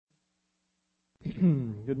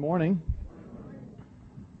Good morning.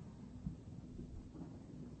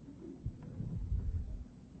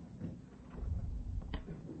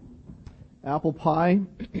 Apple pie,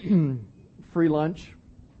 free lunch.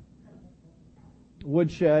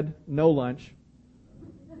 Woodshed, no lunch.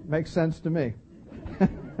 Makes sense to me.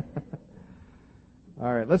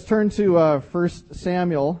 All right, let's turn to 1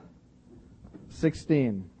 Samuel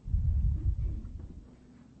 16.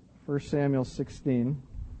 1 Samuel 16.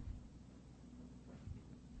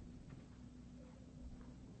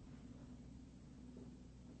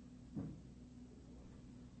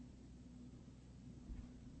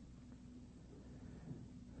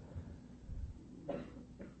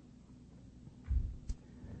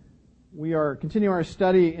 We are continuing our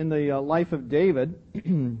study in the life of David,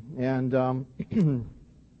 and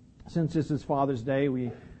since this is Father's Day,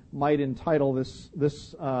 we might entitle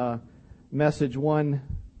this message "One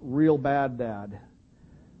Real Bad Dad,"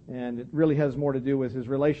 and it really has more to do with his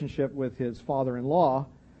relationship with his father-in-law,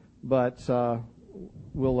 but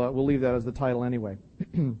we'll leave that as the title anyway.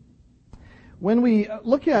 When we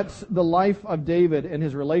look at the life of David and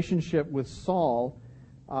his relationship with Saul,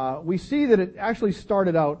 we see that it actually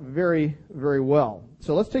started out very, very well.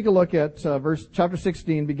 So let's take a look at chapter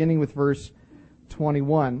 16, beginning with verse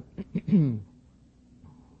 21. You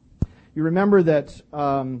remember that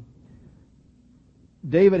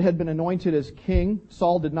David had been anointed as king.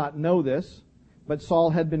 Saul did not know this, but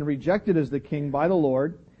Saul had been rejected as the king by the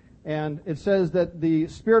Lord. And it says that the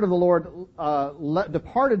Spirit of the Lord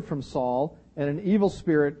departed from Saul, and an evil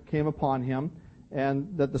spirit came upon him,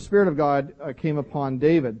 and that the Spirit of God came upon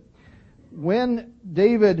David. When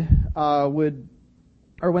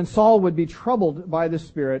when Saul would be troubled by the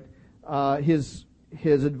Spirit, his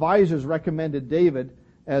advisors recommended David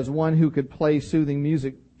as one who could play soothing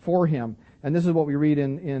music for him. And this is what we read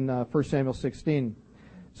in 1 Samuel 16.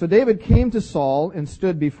 So David came to Saul and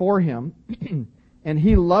stood before him, and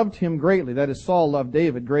he loved him greatly. That is, Saul loved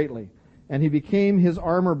David greatly. And he became his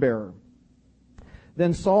armor bearer.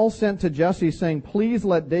 Then Saul sent to Jesse, saying, "Please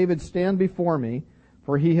let David stand before me,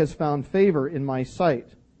 for he has found favor in my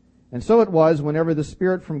sight." And so it was, whenever the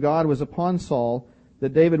Spirit from God was upon Saul,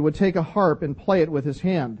 that David would take a harp and play it with his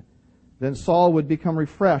hand. Then Saul would become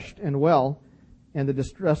refreshed and well, and the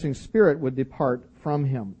distressing spirit would depart from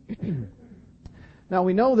him. Now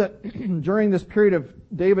we know that during this period of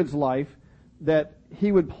David's life, that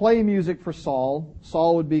he would play music for Saul.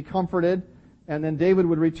 Saul would be comforted, and then David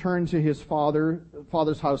would return to his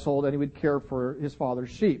father's household, and he would care for his father's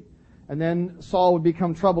sheep. And then Saul would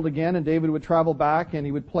become troubled again, and David would travel back, and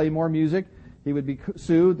he would play more music. He would be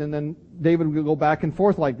soothed, and then David would go back and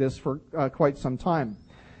forth like this for quite some time.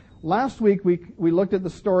 Last week, we looked at the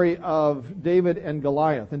story of David and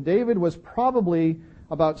Goliath. And David was probably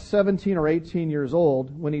about 17 or 18 years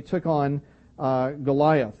old when he took on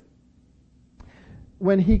Goliath.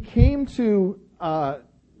 When he came to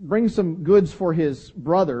bring some goods for his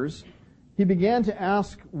brothers, he began to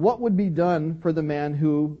ask what would be done for the man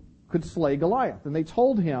who could slay Goliath. And they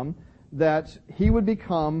told him that he would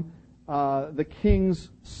become the king's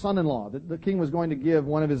son-in-law, that the king was going to give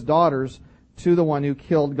one of his daughters to the one who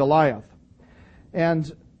killed Goliath.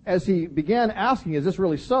 And as he began asking, is this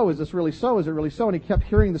really so? Is this really so? Is it really so? And he kept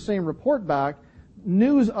hearing the same report back.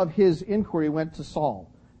 News of his inquiry went to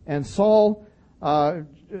Saul. And Saul,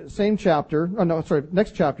 next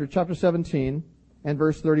chapter, chapter 17 and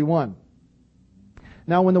verse 31.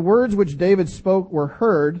 Now when the words which David spoke were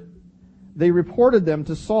heard, they reported them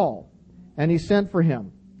to Saul, and he sent for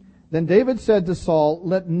him. Then David said to Saul,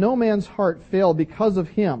 "Let no man's heart fail because of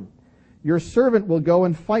him. Your servant will go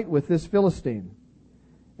and fight with this Philistine."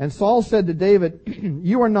 And Saul said to David,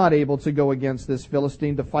 "You are not able to go against this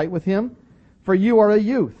Philistine to fight with him, for you are a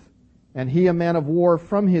youth, and he a man of war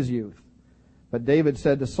from his youth." But David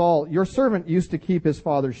said to Saul, "Your servant used to keep his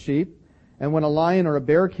father's sheep, and when a lion or a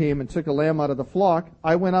bear came and took a lamb out of the flock,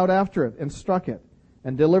 I went out after it and struck it,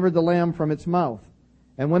 and delivered the lamb from its mouth.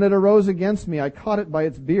 And when it arose against me, I caught it by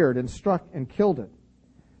its beard and struck and killed it.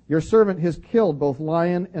 Your servant has killed both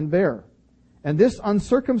lion and bear. And this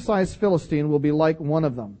uncircumcised Philistine will be like one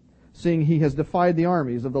of them, seeing he has defied the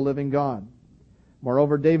armies of the living God."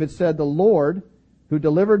 Moreover, David said, "The Lord, who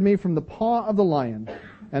delivered me from the paw of the lion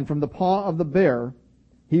and from the paw of the bear,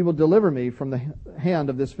 he will deliver me from the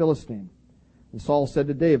hand of this Philistine." And Saul said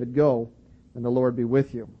to David, "Go, and the Lord be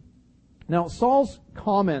with you." Now, Saul's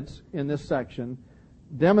comments in this section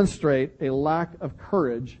demonstrate a lack of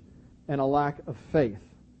courage and a lack of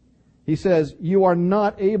faith. He says, "You are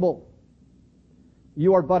not able.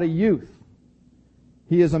 You are but a youth."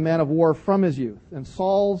 He is a man of war from his youth. And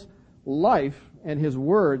Saul's life and his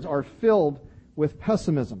words are filled with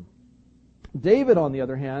pessimism. David, on the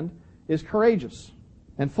other hand, is courageous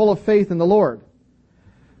and full of faith in the Lord.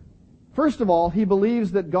 First of all, he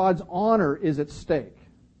believes that God's honor is at stake.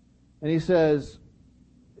 And he says,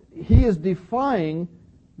 he is defying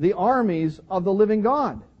the armies of the living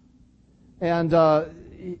God. And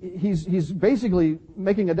he's basically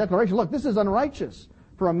making a declaration, look, this is unrighteous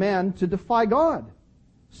for a man to defy God.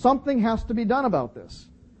 Something has to be done about this.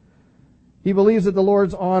 He believes that the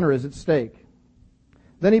Lord's honor is at stake.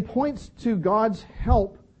 Then he points to God's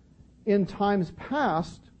help in times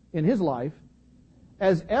past in his life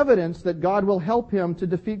as evidence that God will help him to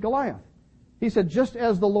defeat Goliath. He said, just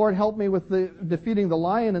as the Lord helped me with defeating the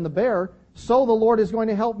lion and the bear, so the Lord is going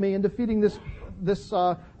to help me in defeating this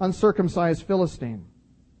uncircumcised Philistine.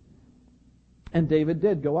 And David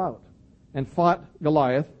did go out and fought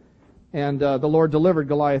Goliath, and the Lord delivered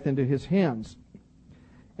Goliath into his hands.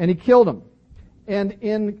 And he killed him. And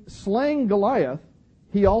in slaying Goliath,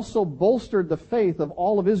 he also bolstered the faith of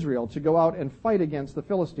all of Israel to go out and fight against the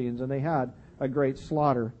Philistines, and they had a great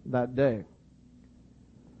slaughter that day.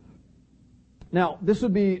 Now, this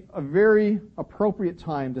would be a very appropriate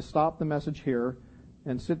time to stop the message here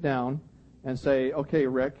and sit down and say, okay,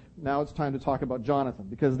 Rick, now it's time to talk about Jonathan,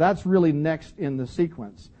 because that's really next in the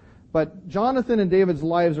sequence. But Jonathan and David's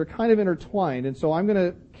lives are kind of intertwined, and so I'm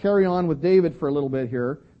going to carry on with David for a little bit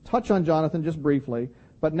here, touch on Jonathan just briefly,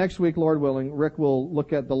 but next week, Lord willing, Rick will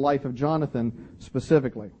look at the life of Jonathan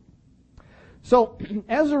specifically. So,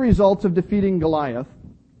 as a result of defeating Goliath,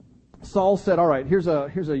 Saul said, all right, here's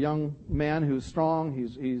a young man who's strong,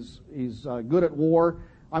 he's good at war.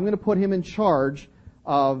 I'm going to put him in charge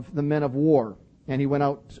of the men of war. And he went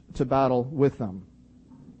out to battle with them.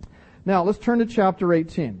 Now, let's turn to chapter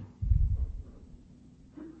 18.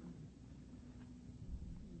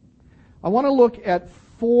 I want to look at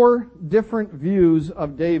 4 different views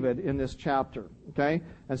of David in this chapter, okay?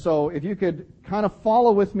 And so if you could kind of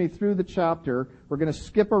follow with me through the chapter, we're going to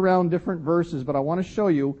skip around different verses, but I want to show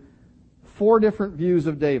you 4 different views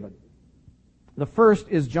of David. The first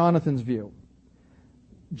is Jonathan's view.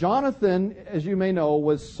 Jonathan, as you may know,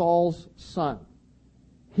 was Saul's son.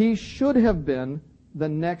 He should have been the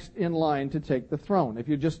next in line to take the throne. If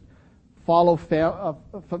you just follow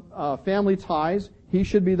family ties, he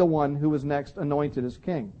should be the one who was next anointed as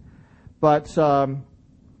king. But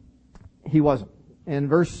he wasn't. In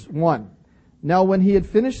verse 1, now when he had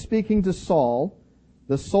finished speaking to Saul,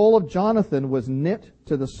 the soul of Jonathan was knit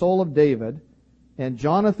to the soul of David, and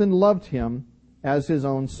Jonathan loved him as his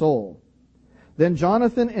own soul. Then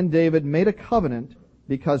Jonathan and David made a covenant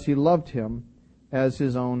because he loved him as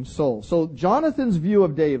his own soul. So Jonathan's view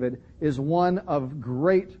of David is one of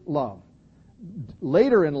great love.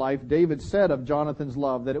 Later in life, David said of Jonathan's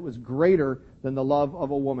love that it was greater than the love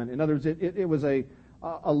of a woman. In other words, it was a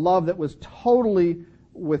love that was totally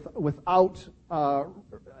without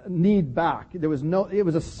need back. It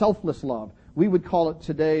was a selfless love. We would call it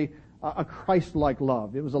today a Christ-like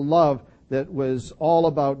love. It was a love that was all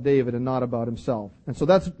about David and not about himself. And so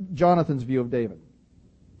that's Jonathan's view of David.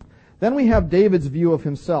 Then we have David's view of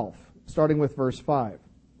himself, starting with verse 5.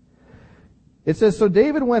 It says, so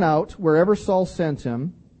David went out wherever Saul sent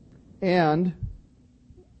him and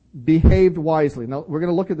behaved wisely. Now, we're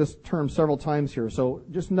going to look at this term several times here, so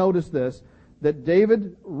just notice this, that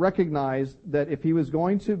David recognized that if he was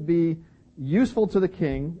going to be useful to the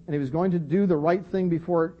king and he was going to do the right thing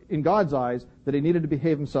before in God's eyes, that he needed to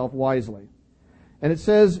behave himself wisely. And it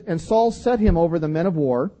says, and Saul set him over the men of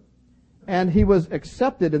war, and he was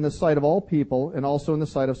accepted in the sight of all people and also in the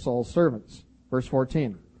sight of Saul's servants. Verse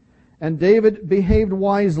 14. And David behaved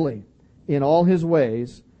wisely in all his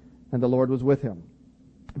ways, and the Lord was with him.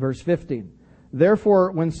 Verse 15.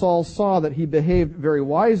 Therefore, when Saul saw that he behaved very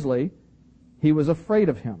wisely, he was afraid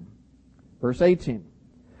of him. Verse 18.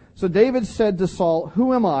 So David said to Saul,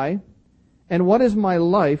 who am I, and what is my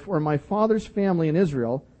life or my father's family in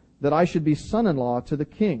Israel, that I should be son-in-law to the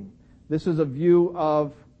king? This is a view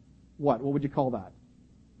of what? What would you call that?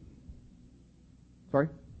 Sorry?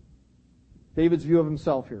 David's view of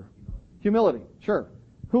himself here. Humility, sure.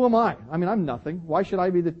 Who am I? I mean, I'm nothing. Why should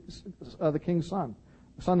I be the king's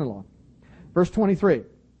son-in-law? Verse 23.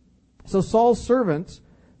 So Saul's servants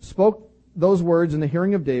spoke those words in the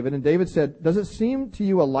hearing of David, and David said, does it seem to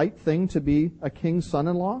you a light thing to be a king's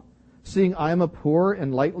son-in-law, seeing I am a poor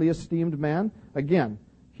and lightly esteemed man? Again,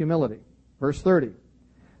 humility. Verse 30.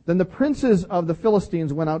 Then the princes of the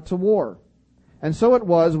Philistines went out to war. And so it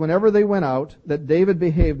was, whenever they went out, that David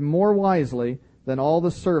behaved more wisely than all the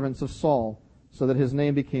servants of Saul, so that his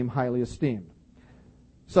name became highly esteemed.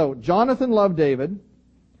 So Jonathan loved David.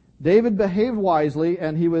 David behaved wisely,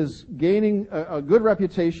 and he was gaining a good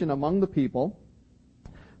reputation among the people.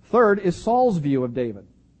 Third is Saul's view of David.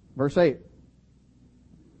 Verse 8.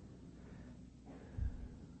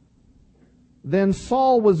 Then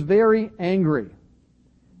Saul was very angry,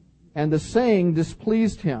 and the saying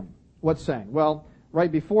displeased him. What saying? Well,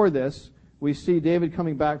 right before this, we see David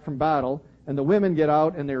coming back from battle, and the women get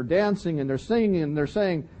out, and they're dancing, and they're singing, and they're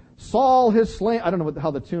saying, Saul has slain, I don't know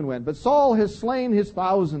how the tune went, but Saul has slain his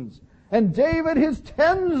thousands, and David his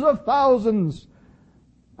tens of thousands.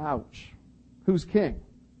 Ouch. Who's king?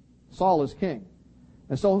 Saul is king.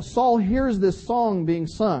 And so Saul hears this song being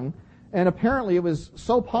sung, and apparently it was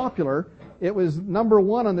so popular, it was number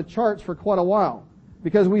one on the charts for quite a while.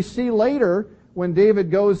 Because we see later, when David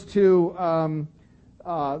goes to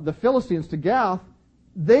the Philistines, to Gath,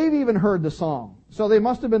 they've even heard the song. So they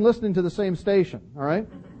must have been listening to the same station, all right?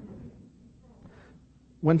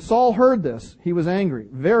 When Saul heard this, he was angry,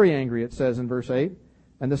 very angry, it says in verse 8.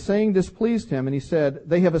 And the saying displeased him, and he said,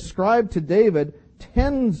 they have ascribed to David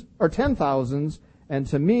 10,000s, and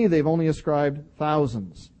to me they've only ascribed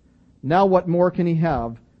thousands. Now what more can he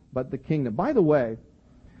have but the kingdom? By the way,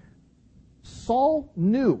 Saul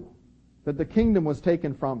knew that the kingdom was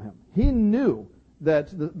taken from him. He knew that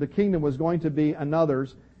the kingdom was going to be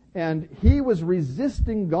another's, and he was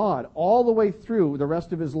resisting God all the way through the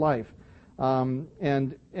rest of his life.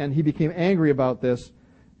 And he became angry about this.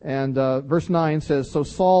 And verse 9 says, so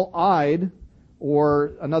Saul eyed,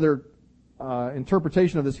 or another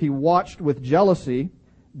interpretation of this, he watched with jealousy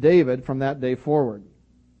David from that day forward.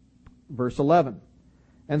 Verse 11,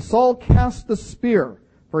 and Saul cast the spear,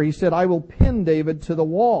 for he said, I will pin David to the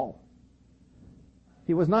wall.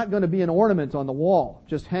 He was not going to be an ornament on the wall,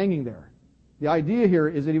 just hanging there. The idea here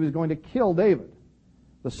is that he was going to kill David.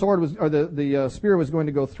 The sword was, or the spear was going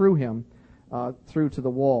to go through him, through to the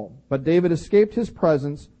wall. But David escaped his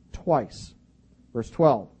presence twice. Verse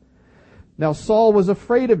 12. Now Saul was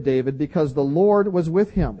afraid of David because the Lord was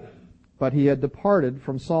with him, but he had departed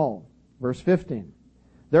from Saul. Verse 15.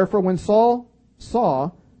 Therefore when Saul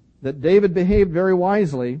saw that David behaved very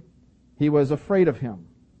wisely, he was afraid of him.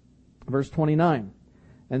 Verse 29.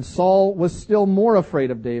 And Saul was still more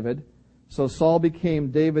afraid of David, so Saul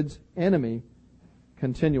became David's enemy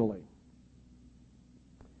continually.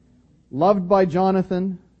 Loved by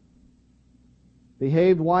Jonathan,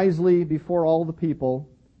 behaved wisely before all the people,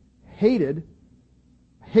 hated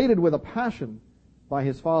with a passion by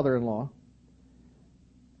his father-in-law.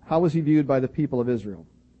 How was he viewed by the people of Israel?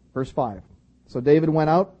 Verse 5. So David went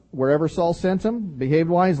out wherever Saul sent him, behaved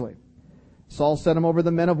wisely. Saul set him over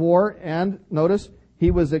the men of war, and notice, he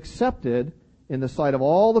was accepted in the sight of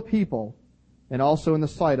all the people and also in the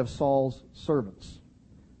sight of Saul's servants.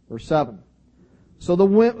 Verse 7. So the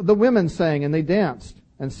women sang and they danced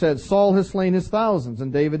and said, Saul has slain his thousands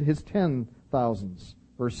and David his 10,000s.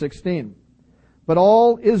 Verse 16. But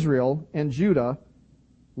all Israel and Judah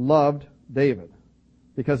loved David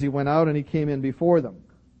because he went out and he came in before them.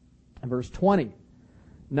 And verse 20.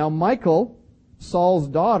 Now Michal, Saul's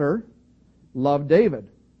daughter, loved David.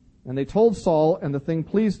 And they told Saul, and the thing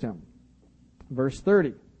pleased him. Verse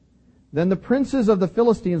 30. Then the princes of the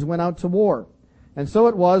Philistines went out to war. And so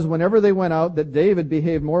it was, whenever they went out, that David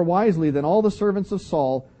behaved more wisely than all the servants of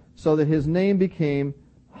Saul, so that his name became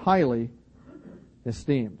highly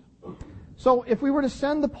esteemed. So if we were to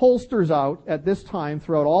send the pollsters out at this time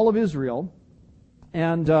throughout all of Israel,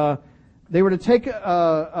 and they were to take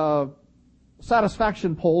a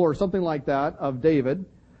satisfaction poll or something like that of David,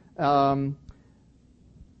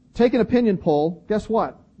 take an opinion poll, guess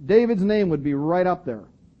what? David's name would be right up there.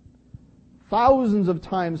 Thousands of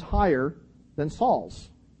times higher than Saul's.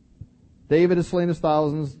 David has slain his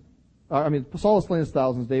thousands. Saul has slain his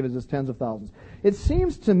thousands, David has tens of thousands. It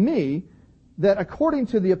seems to me that according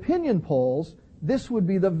to the opinion polls, this would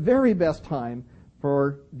be the very best time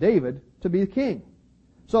for David to be king.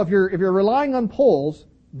 So if you're relying on polls,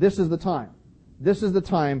 this is the time. This is the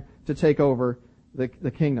time to take over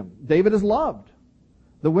the kingdom. David is loved.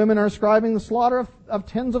 The women are ascribing the slaughter of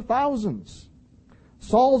tens of thousands.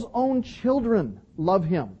 Saul's own children love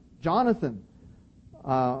him. Jonathan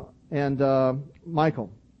and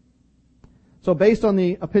Michal. So based on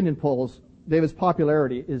the opinion polls, David's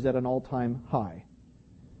popularity is at an all-time high.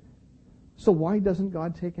 So why doesn't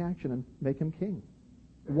God take action and make him king?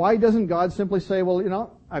 Why doesn't God simply say,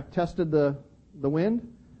 well, I've tested the wind,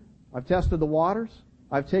 I've tested the waters,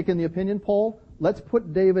 I've taken the opinion poll, let's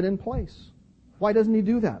put David in place. Why doesn't he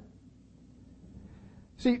do that?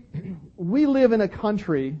 See, we live in a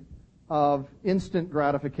country of instant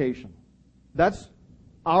gratification. That's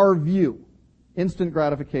our view. Instant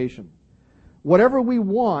gratification. Whatever we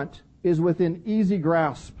want is within easy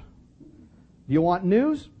grasp. Do you want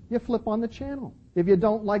news? You flip on the channel. If you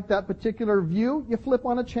don't like that particular view, you flip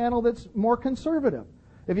on a channel that's more conservative.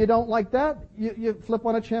 If you don't like that, you flip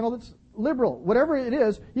on a channel that's liberal. Whatever it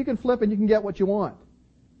is, you can flip and you can get what you want.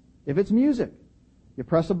 If it's music, you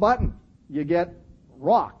press a button, you get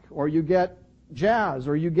rock, or you get jazz,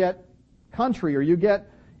 or you get country, or you get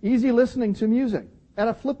easy listening to music at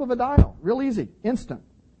a flip of a dial. Real easy, instant.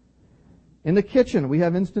 In the kitchen, we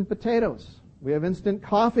have instant potatoes. We have instant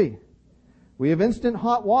coffee. We have instant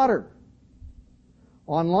hot water.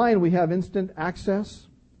 Online, we have instant access,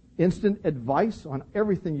 instant advice on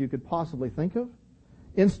everything you could possibly think of,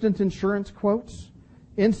 instant insurance quotes,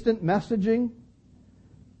 instant messaging.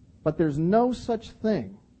 But there's no such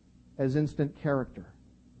thing as instant character.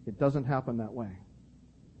 It doesn't happen that way.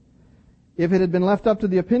 If it had been left up to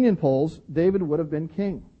the opinion polls, David would have been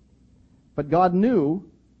king. But God knew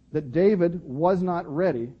that David was not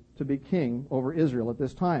ready to be king over Israel at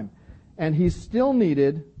this time. And he still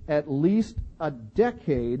needed at least a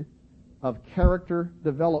decade of character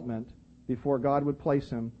development before God would place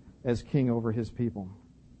him as king over his people.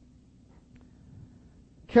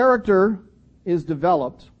 Character is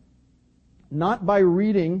developed not by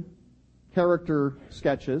reading character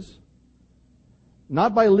sketches,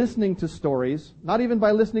 not by listening to stories, not even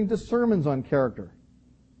by listening to sermons on character.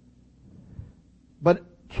 But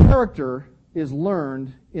character is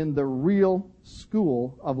learned in the real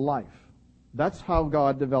school of life. That's how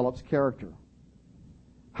God develops character.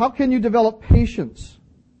 How can you develop patience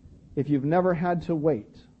if you've never had to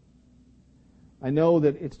wait? I know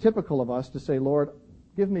that it's typical of us to say, Lord,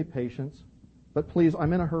 give me patience, but please,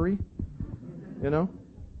 I'm in a hurry. You know?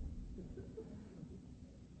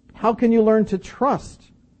 How can you learn to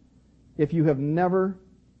trust if you have never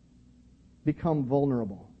become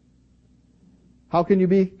vulnerable? How can you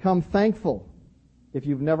become thankful if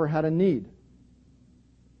you've never had a need?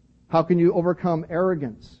 How can you overcome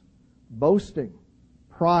arrogance, boasting,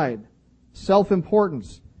 pride,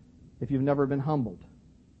 self-importance if you've never been humbled?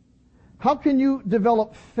 How can you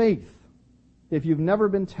develop faith if you've never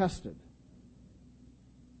been tested?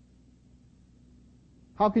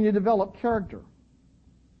 How can you develop character?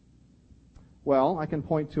 Well, I can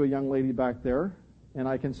point to a young lady back there, and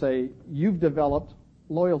I can say, you've developed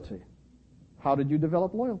loyalty. How did you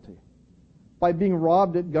develop loyalty? By being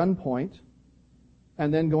robbed at gunpoint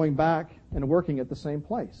and then going back and working at the same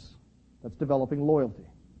place. That's developing loyalty.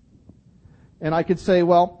 And I could say,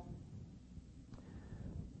 well,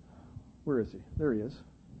 where is he? There he is.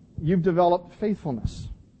 You've developed faithfulness.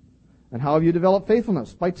 And how have you developed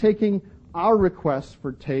faithfulness? By taking our requests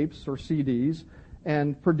for tapes or CDs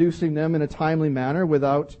and producing them in a timely manner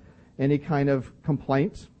without any kind of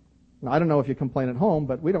complaint. Now, I don't know if you complain at home,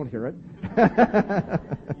 but we don't hear it.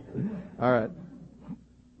 All right.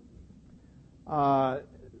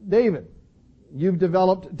 David, you've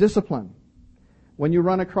developed discipline. When you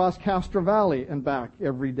run across Castro Valley and back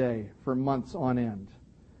every day for months on end,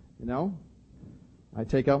 you know, I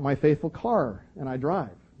take out my faithful car and I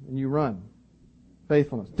drive, and you run.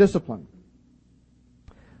 Faithfulness, discipline.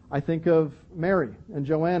 I think of Mary and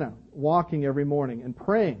Joanna walking every morning and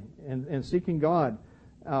praying and seeking God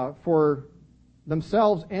for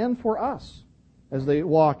themselves and for us as they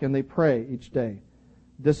walk and they pray each day.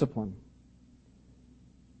 Discipline.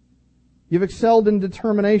 You've excelled in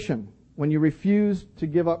determination when you refuse to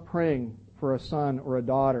give up praying for a son or a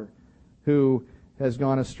daughter who has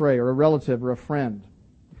gone astray, or a relative or a friend.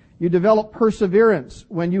 You develop perseverance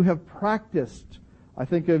when you have practiced. I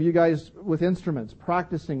think of you guys with instruments,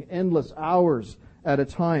 practicing endless hours at a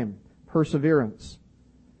time. Perseverance.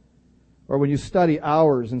 Or when you study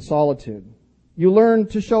hours in solitude. You learn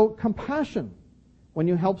to show compassion when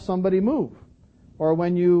you help somebody move, or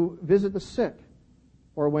when you visit the sick,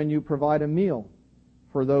 or when you provide a meal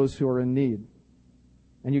for those who are in need.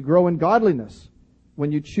 And you grow in godliness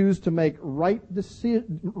when you choose to make right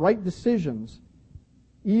decisions,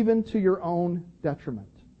 even to your own detriment.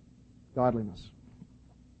 Godliness.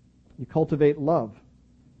 You cultivate love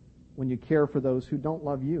when you care for those who don't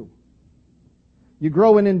love you. You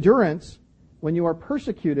grow in endurance when you are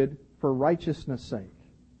persecuted for righteousness' sake.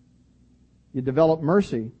 You develop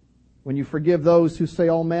mercy when you forgive those who say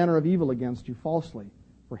all manner of evil against you falsely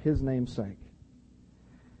for His name's sake.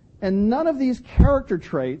 And none of these character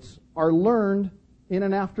traits are learned in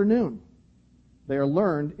an afternoon. They are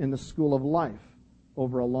learned in the school of life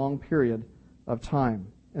over a long period of time.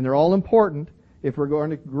 And they're all important if we're going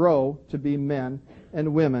to grow to be men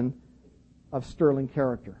and women of sterling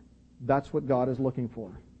character. That's what God is looking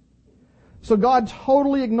for. So God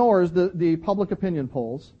totally ignores the public opinion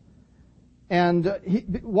polls. And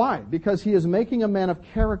why? Because He is making a man of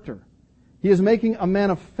character. He is making a man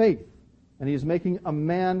of faith. And He is making a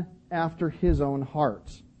man after his own heart.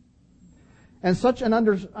 And such an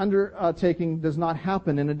undertaking does not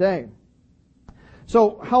happen in a day.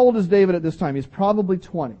 So how old is David at this time? He's probably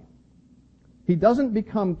 20. He doesn't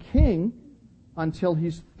become king until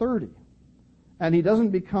he's 30. And he doesn't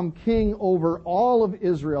become king over all of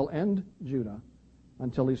Israel and Judah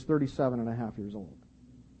until he's 37 and a half years old.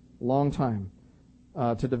 Long time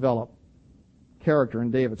to develop character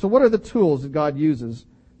in David. So what are the tools that God uses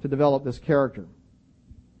to develop this character?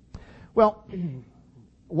 Well,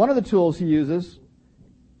 one of the tools he uses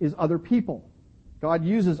is other people. God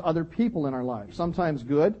uses other people in our lives, sometimes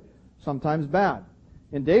good, sometimes bad.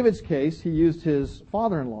 In David's case, he used his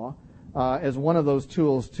father-in-law as one of those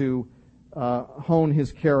tools to hone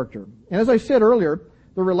his character. And as I said earlier,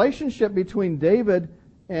 the relationship between David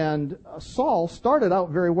and Saul started out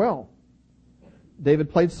very well.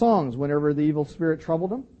 David played songs whenever the evil spirit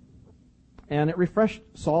troubled him, and it refreshed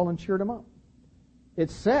Saul and cheered him up.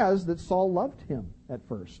 It says that Saul loved him at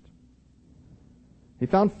first. He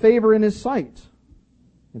found favor in his sight.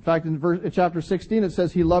 In fact, in chapter 16, it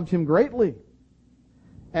says he loved him greatly.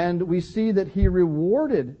 And we see that he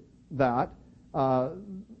rewarded that,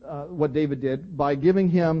 what David did, by giving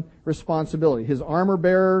him responsibility. His armor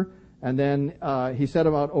bearer, and then he set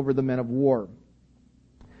him out over the men of war.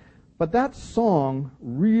 But that song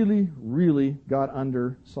really, really got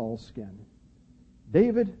under Saul's skin.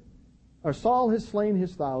 Saul has slain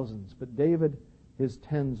his thousands, but David his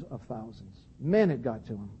tens of thousands. Men had got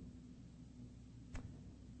to him.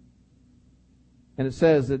 And it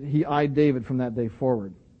says that he eyed David from that day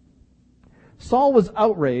forward. Saul was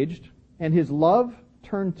outraged, and his love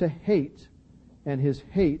turned to hate, and his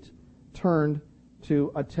hate turned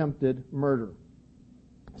to attempted murder.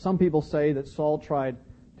 Some people say that Saul tried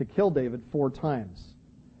to kill David 4 times.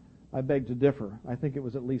 I beg to differ. I think it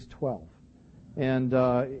was at least 12. And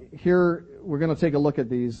here we're going to take a look at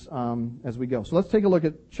these as we go. So let's take a look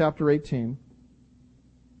at chapter 18.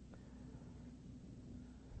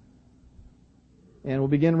 And we'll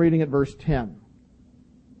begin reading at verse 10.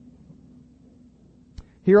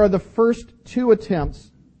 Here are the first 2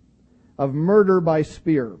 attempts of murder by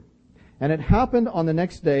spear. And it happened on the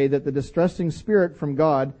next day that the distressing spirit from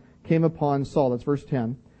God came upon Saul. That's verse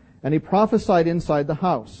 10. And he prophesied inside the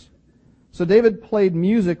house. So David played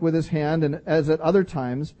music with his hand, and as at other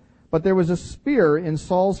times, but there was a spear in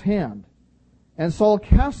Saul's hand. And Saul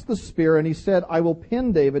cast the spear, and he said, I will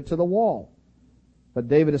pin David to the wall. But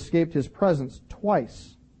David escaped his presence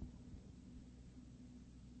twice.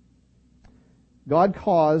 God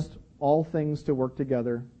caused all things to work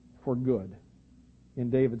together for good in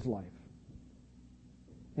David's life.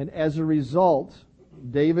 And as a result,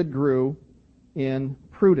 David grew in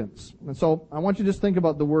prudence. And so I want you to just think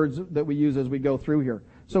about the words that we use as we go through here.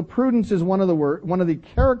 So prudence is one of the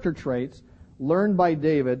character traits learned by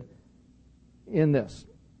David in this.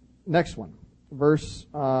 Next one, verse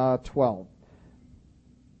 12.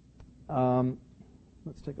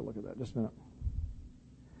 Let's take a look at that just a minute.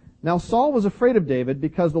 Now Saul was afraid of David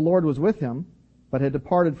because the Lord was with him, but had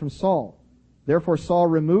departed from Saul. Therefore Saul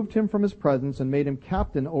removed him from his presence and made him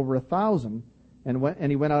captain over 1,000,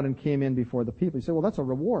 and he went out and came in before the people. You say, well, that's a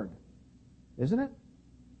reward, isn't it?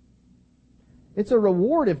 It's a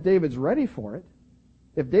reward if David's ready for it.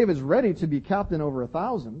 If David's ready to be captain over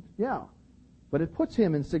 1,000, yeah. But it puts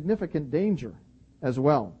him in significant danger as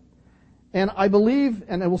well. And I believe,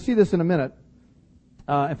 and we'll see this in a minute,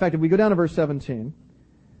 in fact, if we go down to verse 17,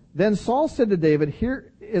 then Saul said to David,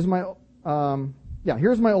 here's my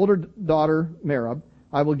older daughter, Merab.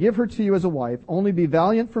 I will give her to you as a wife. Only be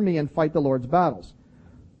valiant for me and fight the Lord's battles.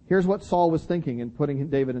 Here's what Saul was thinking in putting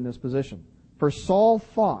David in this position. For Saul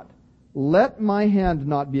thought, let my hand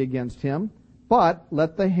not be against him, but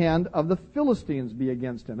let the hand of the Philistines be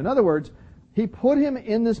against him. In other words, he put him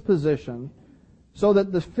in this position so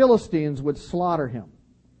that the Philistines would slaughter him.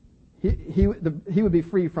 He would be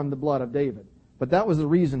free from the blood of David. But that was the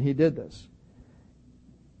reason he did this.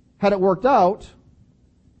 Had it worked out,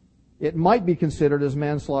 it might be considered as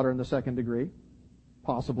manslaughter in the 2nd degree.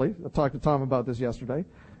 Possibly. I talked to Tom about this yesterday.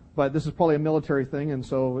 But this is probably a military thing, and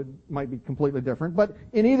so it might be completely different. But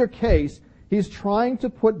in either case, he's trying to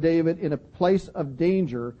put David in a place of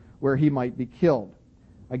danger where he might be killed.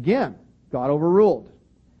 Again, God overruled.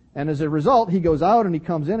 And as a result, he goes out and he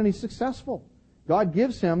comes in and he's successful. God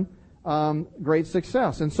gives him great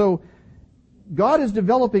success. And so God is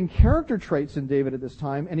developing character traits in David at this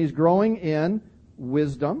time, and he's growing in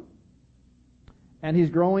wisdom, and he's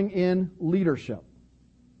growing in leadership.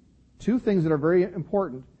 2 things that are very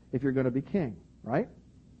important if you're going to be king, right?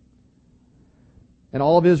 And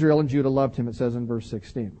all of Israel and Judah loved him, it says in verse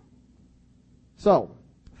 16. So,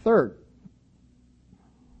 third,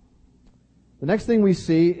 The next thing we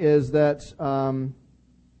see is that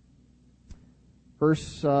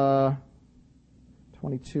verse 22,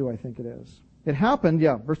 I think it is. It happened,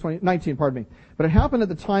 verse 19, pardon me. But it happened at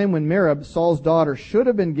the time when Merab, Saul's daughter, should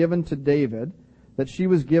have been given to David, that she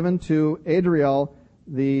was given to Adriel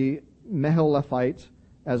the Meholathite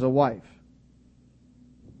as a wife.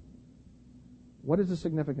 What is the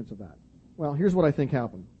significance of that? Well, here's what I think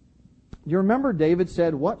happened. You remember David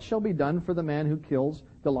said, "What shall be done for the man who kills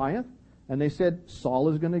Goliath?" And they said, Saul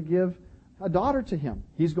is going to give a daughter to him.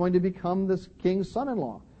 He's going to become this king's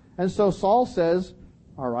son-in-law. And so Saul says,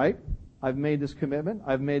 all right, I've made this commitment.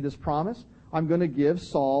 I've made this promise. I'm going to give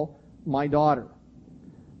Saul my daughter.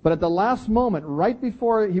 But at the last moment, right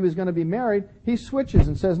before he was going to be married, he switches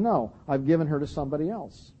and says, no, I've given her to somebody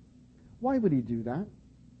else. Why would he do that?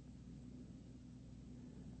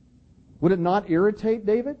 Would it not irritate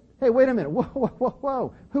David? Hey, wait a minute.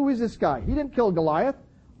 Whoa. Who is this guy? He didn't kill Goliath.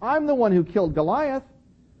 I'm the one who killed Goliath.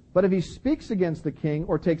 But if he speaks against the king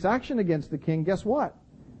or takes action against the king, guess what?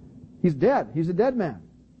 He's dead. He's a dead man.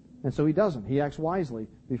 And so he doesn't. He acts wisely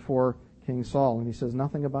before King Saul, and he says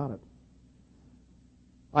nothing about it.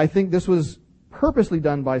 I think this was purposely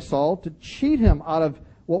done by Saul to cheat him out of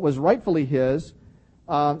what was rightfully his,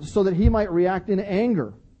 so that he might react in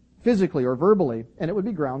anger, physically or verbally, and it would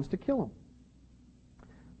be grounds to kill him.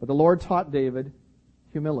 But the Lord taught David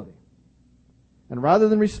humility. And rather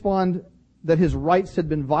than respond that his rights had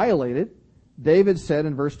been violated, David said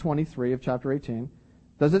in verse 23 of chapter 18,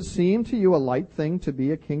 "Does it seem to you a light thing to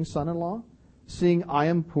be a king's son-in-law, seeing I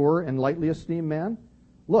am poor and lightly esteemed man?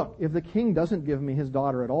 Look, if the king doesn't give me his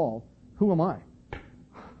daughter at all, who am I?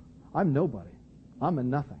 I'm nobody. I'm a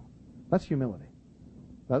nothing." That's humility.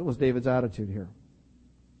 That was David's attitude here.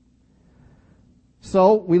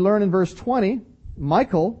 So we learn in verse 20,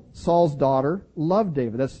 Michal, Saul's daughter, loved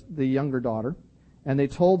David. That's the younger daughter. And they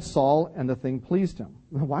told Saul, and the thing pleased him.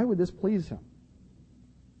 Why would this please him?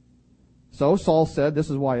 So Saul said,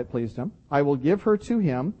 this is why it pleased him, "I will give her to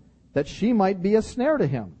him, that she might be a snare to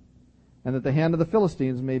him, and that the hand of the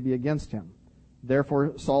Philistines may be against him."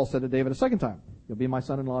 Therefore Saul said to David a second time, "You'll be my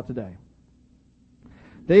son-in-law today."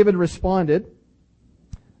 David responded,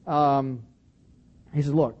 he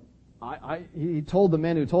said, look, he told the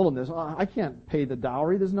men who told him this, I can't pay the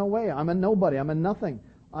dowry. There's no way. I'm a nobody. I'm a nothing.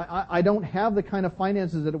 I don't have the kind of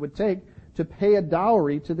finances that it would take to pay a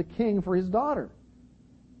dowry to the king for his daughter.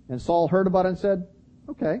 And Saul heard about it and said,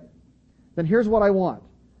 okay, then here's what I want.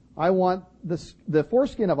 I want the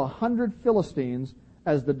foreskin of 100 Philistines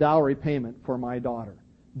as the dowry payment for my daughter.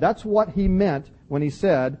 That's what he meant when he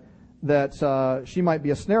said that she might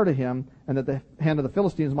be a snare to him and that the hand of the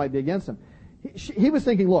Philistines might be against him. He was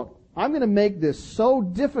thinking, look, I'm going to make this so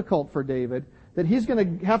difficult for David that he's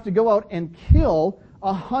going to have to go out and kill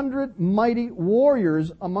 100 mighty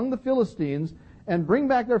warriors among the Philistines and bring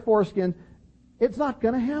back their foreskin. It's not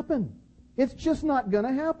going to happen. It's just not going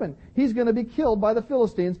to happen. He's going to be killed by the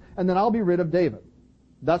Philistines, and then I'll be rid of David.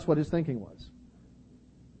 That's what his thinking was.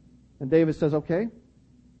 And David says, okay,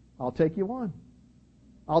 I'll take you on.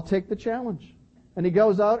 I'll take the challenge. And he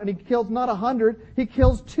goes out and he kills not 100, he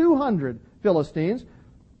kills 200 Philistines,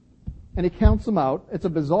 and he counts them out. It's a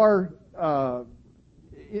bizarre a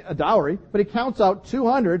dowry, but he counts out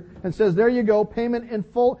 200 and says, there you go, payment in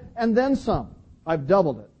full, and then some. I've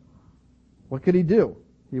doubled it. What could he do?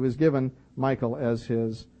 He was given Michal as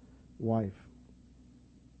his wife.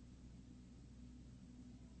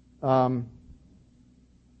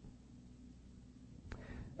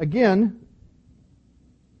 Again,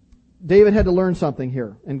 David had to learn something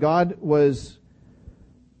here, and God was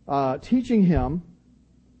teaching him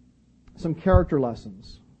some character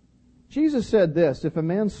lessons. Jesus said this, if a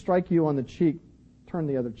man strike you on the cheek, turn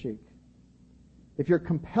the other cheek. If you're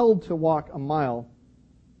compelled to walk a mile,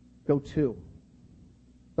 go 2.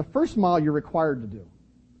 The first mile you're required to do.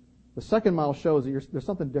 The second mile shows that there's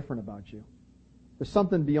something different about you. There's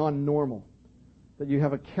something beyond normal. That you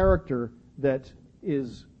have a character that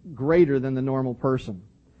is greater than the normal person.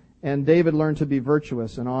 And David learned to be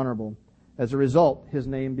virtuous and honorable. As a result, his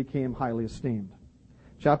name became highly esteemed.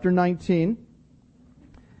 Chapter 19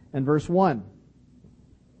 and verse 1.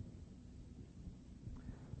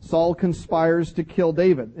 Saul conspires to kill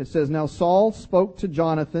David. It says, now Saul spoke to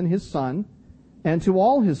Jonathan, his son, and to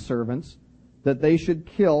all his servants, that they should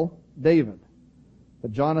kill David.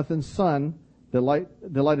 But Jonathan's son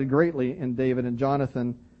delighted greatly in David, and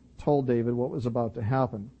Jonathan told David what was about to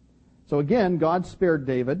happen. So again, God spared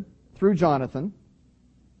David through Jonathan.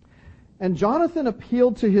 And Jonathan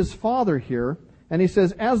appealed to his father here, and he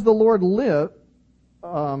says, as the Lord live,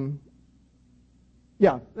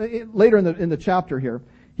 later in the chapter here,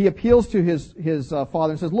 he appeals to his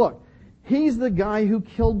father and says, look, He's the guy who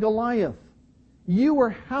killed Goliath. You were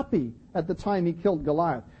happy at the time he killed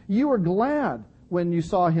Goliath. You were glad when you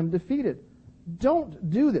saw him defeated. Don't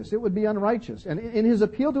do this. It would be unrighteous. And in his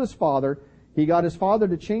appeal to his father, he got his father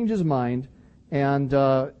to change his mind, and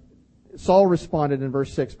Saul responded in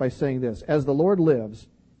verse 6 by saying this, "As the Lord lives,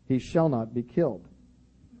 he shall not be killed."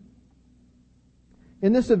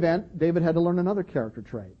 In this event, David had to learn another character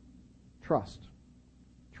trait. Trust.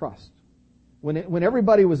 Trust. When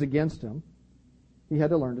everybody was against him, he had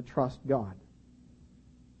to learn to trust God.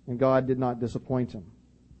 And God did not disappoint him.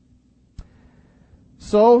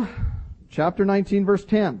 So, chapter 19, verse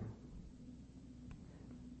 10.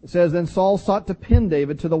 It says, "Then Saul sought to pin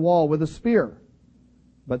David to the wall with a spear.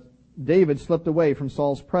 But David slipped away from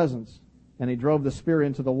Saul's presence, and he drove the spear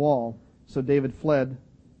into the wall. So David fled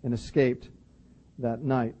and escaped that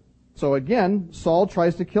night." So again, Saul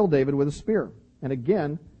tries to kill David with a spear. And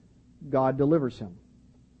again, God delivers him.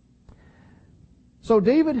 So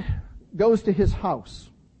David goes to his house.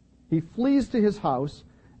 He flees to his house,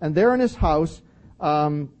 and there in his house,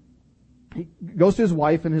 he goes to his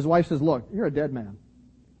wife, and his wife says, "Look, you're a dead man.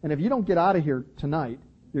 And if you don't get out of here tonight,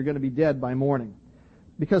 you're going to be dead by morning."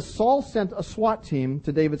 Because Saul sent a SWAT team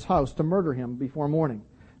to David's house to murder him before morning.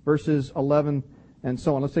 Verses 11 and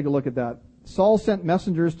so on. Let's take a look at that. "Saul sent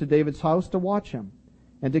messengers to David's house to watch him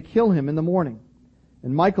and to kill him in the morning.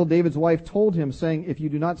 And Michal, David's wife, told him, saying, 'If you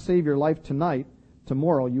do not save your life tonight,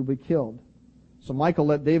 tomorrow you'll be killed.' So Michal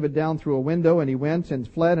let David down through a window, and he went and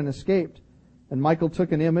fled and escaped. And Michal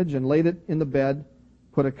took an image and laid it in the bed,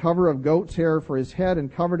 put a cover of goat's hair for his head,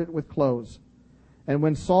 and covered it with clothes. And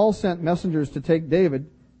when Saul sent messengers to take David,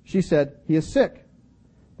 she said, 'He is sick.'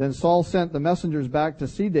 Then Saul sent the messengers back to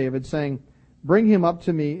see David, saying, 'Bring him up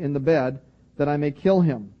to me in the bed, that I may kill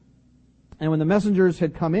him.' And when the messengers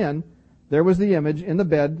had come in, there was the image in the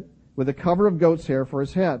bed with a cover of goat's hair for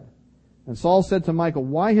his head. And Saul said to Michal,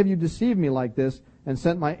 'Why have you deceived me like this and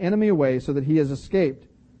sent my enemy away so that he has escaped?'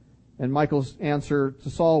 And Michal's answer to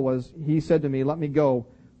Saul was, 'He said to me, let me go.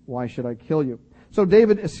 Why should I kill you?' So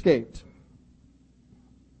David escaped.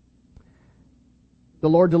 The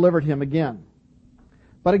Lord delivered him again.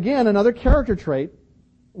 But again, another character trait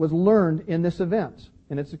was learned in this event,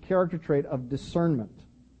 and it's a character trait of discernment.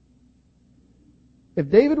 If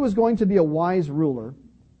David was going to be a wise ruler,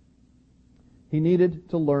 he needed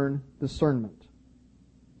to learn discernment.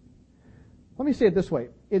 Let me say it this way.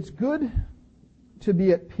 It's good to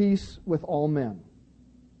be at peace with all men.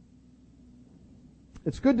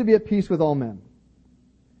 It's good to be at peace with all men.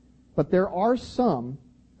 But there are some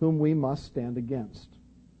whom we must stand against.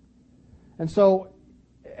 And so,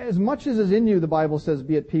 as much as is in you, the Bible says,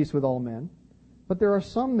 be at peace with all men, but there are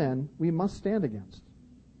some men we must stand against.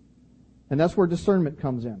 And that's where discernment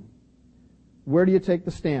comes in. Where do you take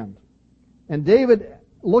the stand? And David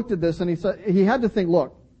looked at this and he said, he had to think,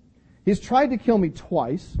 look, he's tried to kill me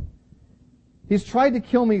twice. He's tried to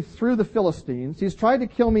kill me through the Philistines. He's tried to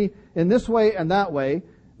kill me in this way and that way.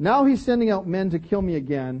 Now he's sending out men to kill me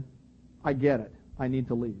again. I get it. I need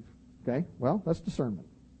to leave. Okay? Well, that's discernment.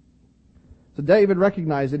 So David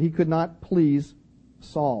recognized that he could not please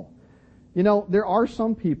Saul. You know, there are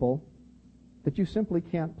some people that you simply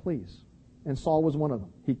can't please. And Saul was one of them.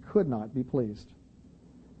 He could not be pleased.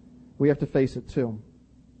 We have to face it too.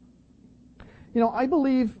 You know, I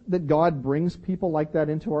believe that God brings people like that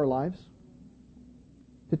into our lives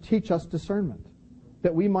to teach us discernment.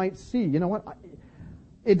 That we might see, you know what,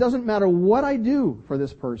 it doesn't matter what I do for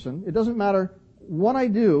this person. It doesn't matter what I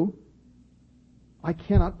do. I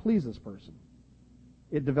cannot please this person.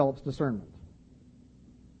 It develops discernment.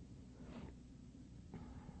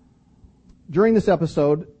 During this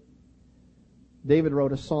episode, David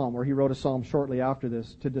wrote a psalm, or he wrote a psalm shortly after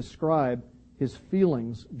this, to describe his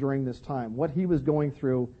feelings during this time, what he was going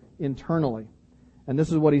through internally. And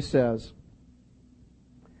this is what he says.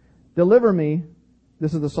 Deliver me,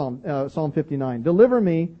 this is the Psalm, Psalm 59. Deliver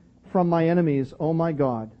me from my enemies, O my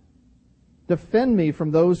God. Defend me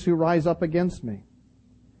from those who rise up against me.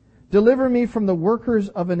 Deliver me from the workers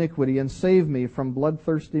of iniquity and save me from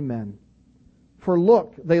bloodthirsty men. For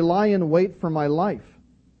look, they lie in wait for my life.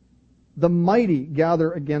 The mighty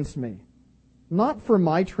gather against me. Not for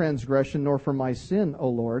my transgression nor for my sin, O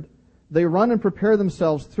Lord. They run and prepare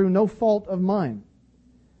themselves through no fault of mine.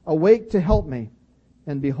 Awake to help me,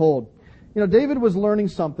 and behold. You know, David was learning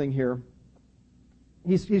something here.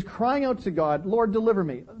 He's crying out to God, Lord, deliver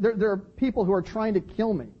me. There are people who are trying to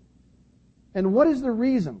kill me. And what is the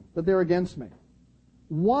reason that they're against me?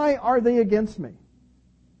 Why are they against me?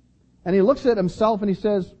 And he looks at himself and he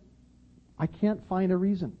says, I can't find a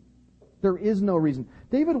reason. There is no reason.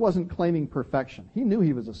 David wasn't claiming perfection. He knew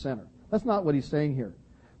he was a sinner. That's not what he's saying here.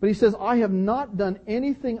 But he says, I have not done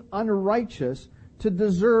anything unrighteous to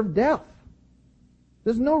deserve death.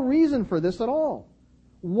 There's no reason for this at all.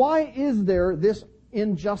 Why is there this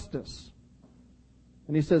injustice?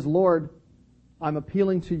 And he says, Lord, I'm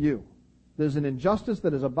appealing to you. There's an injustice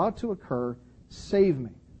that is about to occur. Save me.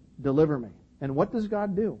 Deliver me. And what does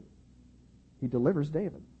God do? He delivers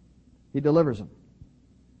David. He delivers him.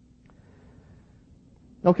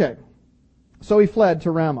 Okay. So he fled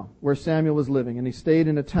to Ramah, where Samuel was living, and he stayed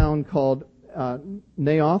in a town called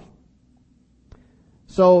Naioth.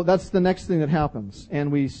 So that's the next thing that happens.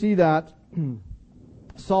 And we see that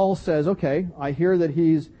Saul says, okay, I hear that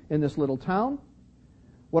he's in this little town.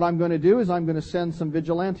 What I'm going to do is I'm going to send some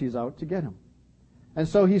vigilantes out to get him. And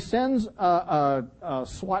so he sends a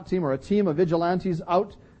SWAT team or a team of vigilantes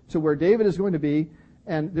out to where David is going to be.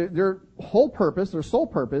 And their sole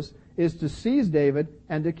purpose, is to seize David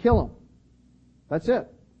and to kill him. That's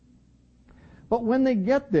it. But when they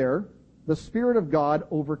get there, the Spirit of God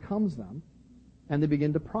overcomes them, and they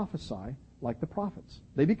begin to prophesy like the prophets.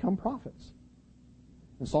 They become prophets.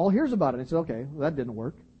 And Saul hears about it and says, okay, well, that didn't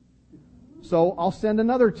work. So I'll send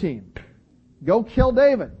another team. Go kill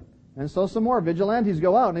David. And so some more vigilantes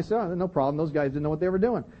go out, and they say, oh, no problem. Those guys didn't know what they were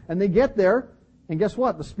doing. And they get there, and guess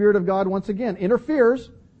what? The Spirit of God once again interferes,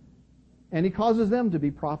 and he causes them to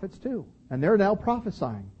be prophets too. And they're now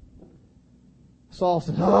prophesying. Saul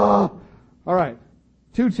says, all right,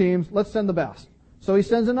 2 teams, let's send the best. So he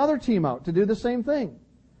sends another team out to do the same thing.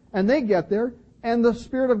 And they get there, and the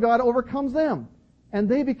Spirit of God overcomes them. And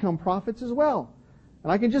they become prophets as well.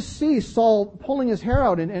 And I can just see Saul pulling his hair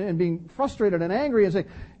out and being frustrated and angry and saying,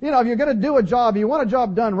 if you're going to do a job, you want a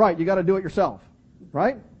job done right, you got to do it yourself.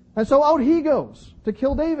 Right? And so out he goes to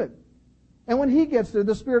kill David. And when he gets there,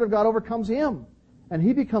 the Spirit of God overcomes him. And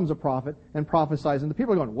he becomes a prophet and prophesies. And the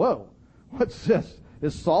people are going, whoa, what's this?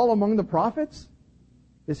 Is Saul among the prophets?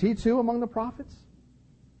 Is he too among the prophets?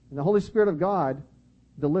 And the Holy Spirit of God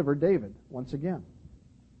delivered David once again.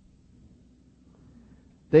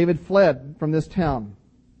 David fled from this town.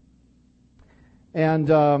 And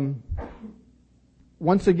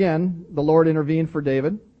once again, the Lord intervened for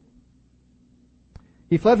David.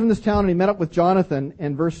 He fled from this town and he met up with Jonathan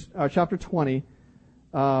in chapter 20,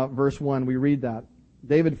 verse 1. We read that.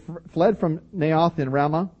 David fled from Naioth in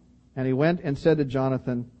Ramah, and he went and said to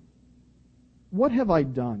Jonathan, what have I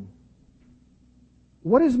done?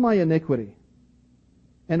 What is my iniquity?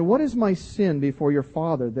 And what is my sin before your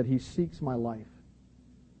father that he seeks my life?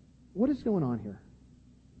 What is going on here?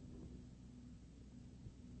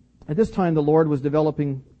 At this time, the Lord was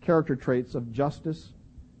developing character traits of justice,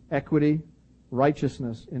 equity,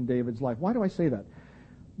 righteousness in David's life. Why do I say that?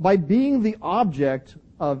 By being the object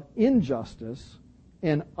of injustice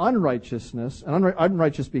and unrighteousness and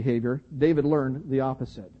unrighteous behavior, David learned the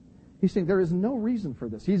opposite. He's saying there is no reason for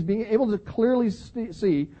this. He's being able to clearly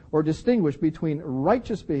see or distinguish between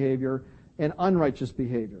righteous behavior and unrighteous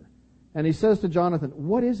behavior. And he says to Jonathan,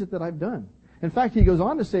 what is it that I've done? In fact, he goes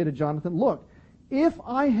on to say to Jonathan, look, if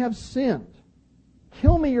I have sinned,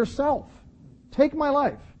 kill me yourself. Take my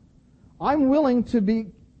life. I'm willing to be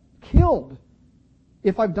killed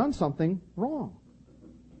if I've done something wrong.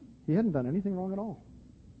 He hadn't done anything wrong at all.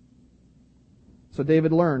 So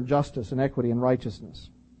David learned justice and equity and righteousness.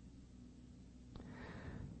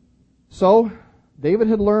 So David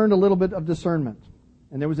had learned a little bit of discernment.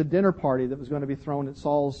 And there was a dinner party that was going to be thrown at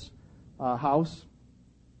Saul's house.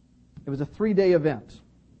 It was a 3-day event.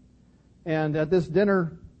 And at this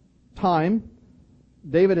dinner time,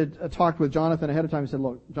 David had talked with Jonathan ahead of time. He said,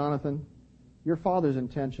 look, Jonathan, your father's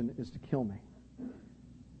intention is to kill me.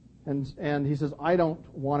 And he says, I don't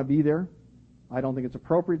want to be there. I don't think it's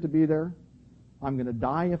appropriate to be there. I'm going to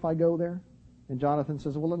die if I go there. And Jonathan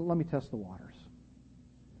says, well, let me test the waters.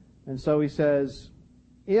 And so he says,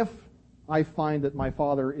 if I find that my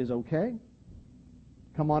father is okay,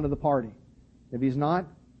 come on to the party. If he's not,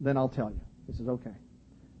 then I'll tell you. He says, okay.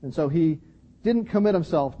 And so he didn't commit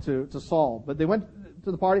himself to Saul. But they went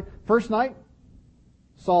to the party. First night,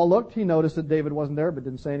 Saul looked. He noticed that David wasn't there, but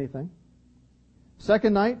didn't say anything.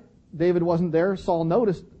 Second night, David wasn't there. Saul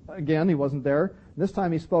noticed again he wasn't there. This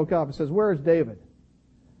time he spoke up and says, where is David?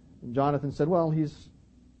 And Jonathan said, well,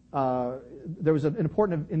 there was an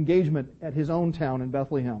important engagement at his own town in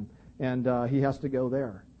Bethlehem, and he has to go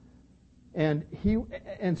there.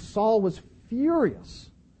 And Saul was furious,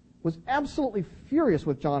 was absolutely furious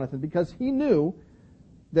with Jonathan, because he knew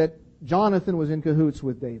that Jonathan was in cahoots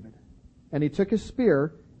with David. And he took his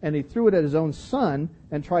spear and he threw it at his own son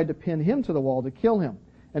and tried to pin him to the wall to kill him.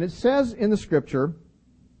 And it says in the scripture,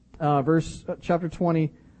 chapter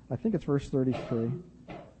 20, I think it's verse 33.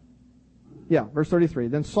 Yeah, verse 33.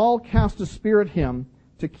 Then Saul cast a spear at him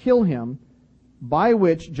to kill him, by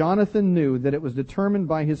which Jonathan knew that it was determined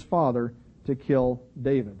by his father to kill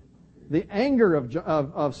David. The anger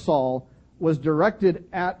of Saul was directed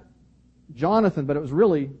at Jonathan, but it was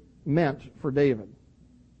really meant for David.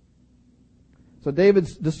 So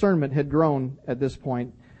David's discernment had grown at this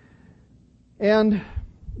point. And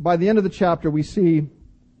by the end of the chapter, we see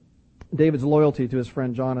David's loyalty to his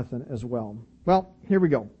friend Jonathan as well. Well, here we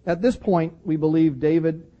go. At this point, we believe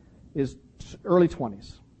David is early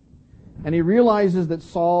 20s. And he realizes that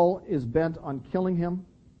Saul is bent on killing him.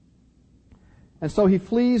 And so he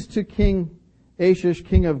flees to King Achish,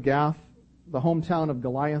 king of Gath, the hometown of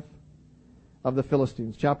Goliath of the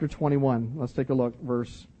Philistines. Chapter 21. Let's take a look.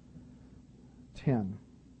 Verse 10.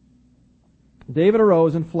 David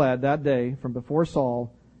arose and fled that day from before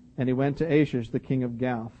Saul, and he went to Achish, the king of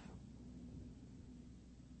Gath.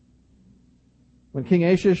 When King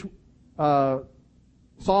Achish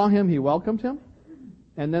saw him, he welcomed him.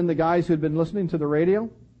 And then the guys who had been listening to the radio,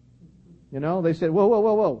 they said,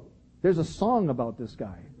 whoa. There's a song about this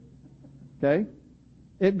guy. Okay?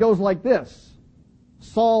 It goes like this.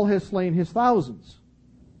 Saul has slain his thousands.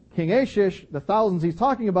 King Achish, the thousands he's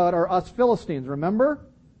talking about are us Philistines, remember?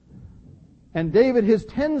 And David, his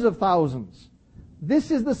tens of thousands.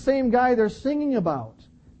 This is the same guy they're singing about.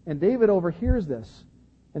 And David overhears this.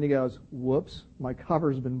 And he goes, whoops, my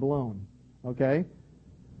cover's been blown. Okay?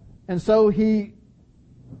 And so he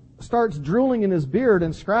starts drooling in his beard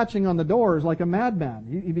and scratching on the doors like a madman.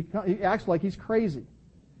 He acts like he's crazy.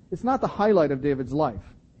 It's not the highlight of David's life.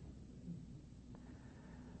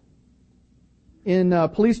 In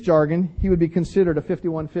police jargon, he would be considered a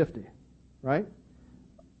 5150, right?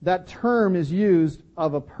 That term is used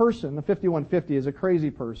of a person. A 5150 is a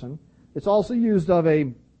crazy person. It's also used of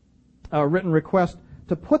a written request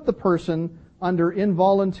to put the person under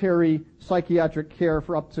involuntary psychiatric care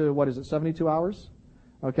for up to, 72 hours?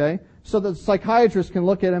 Okay? So the psychiatrist can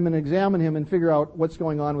look at him and examine him and figure out what's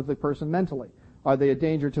going on with the person mentally. Are they a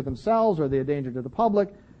danger to themselves? Are they a danger to the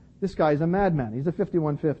public? This guy's a madman. He's a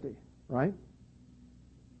 5150, right?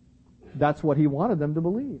 That's what he wanted them to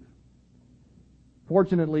believe.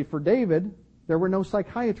 Fortunately for David, there were no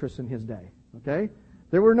psychiatrists in his day, okay?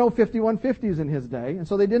 There were no 5150s in his day, and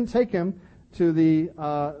so they didn't take him to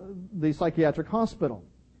the psychiatric hospital.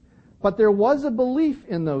 But there was a belief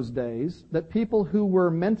in those days that people who were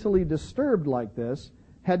mentally disturbed like this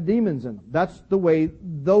had demons in them. That's the way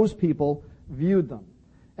those people viewed them.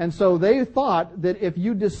 And so they thought that if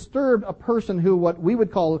you disturbed a person who what we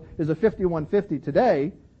would call is a 5150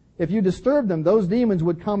 today, if you disturbed them, those demons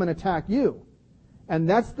would come and attack you. And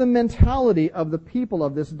that's the mentality of the people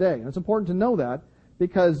of this day. And it's important to know that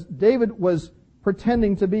because David was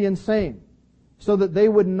pretending to be insane so that they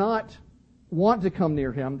would not want to come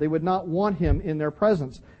near him. They would not want him in their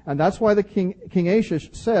presence. And that's why the King Achish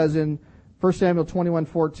says in 1 Samuel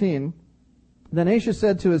 21:14, then Achish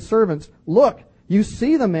said to his servants, look, you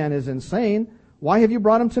see the man is insane. Why have you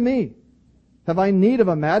brought him to me? Have I need of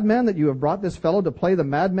a madman that you have brought this fellow to play the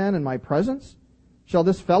madman in my presence? Shall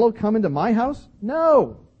this fellow come into my house?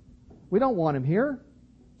 No, we don't want him here.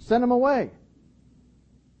 Send him away.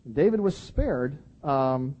 David was spared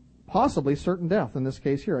possibly certain death in this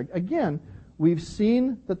case here. Again, we've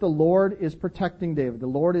seen that the Lord is protecting David. The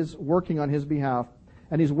Lord is working on his behalf,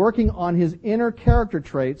 and he's working on his inner character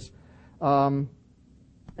traits during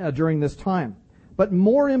this time. But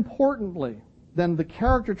more importantly than the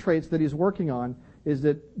character traits that he's working on is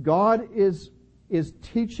that God is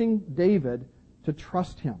teaching David to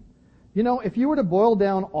trust him. You know, if you were to boil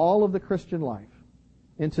down all of the Christian life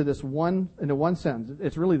into one sentence,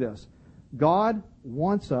 it's really this. God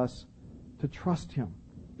wants us to trust him.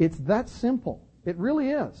 It's that simple. It really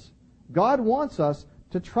is. God wants us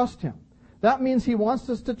to trust him. That means he wants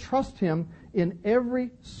us to trust him in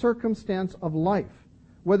every circumstance of life,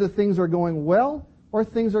 whether things are going well or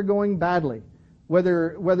things are going badly,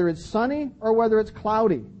 whether it's sunny or whether it's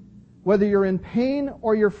cloudy, whether you're in pain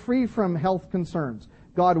or you're free from health concerns.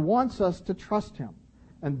 God wants us to trust him.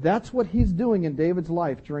 And that's what he's doing in David's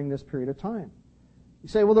life during this period of time. You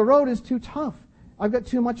say, well, the road is too tough. I've got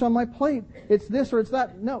too much on my plate. It's this or it's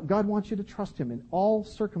that. No, God wants you to trust him in all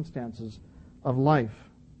circumstances of life.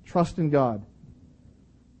 Trust in God.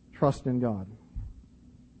 Trust in God.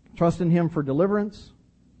 Trust in him for deliverance.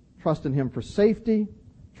 Trust in him for safety.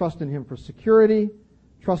 Trust in him for security.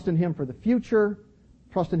 Trust in him for the future.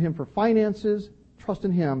 Trust in him for finances. Trust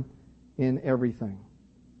in him in everything.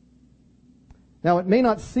 Now, it may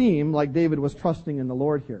not seem like David was trusting in the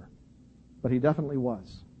Lord here, but he definitely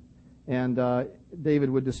was. And David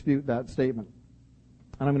would dispute that statement.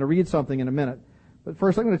 And I'm going to read something in a minute. But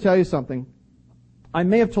first, I'm going to tell you something. I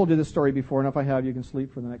may have told you this story before, and if I have, you can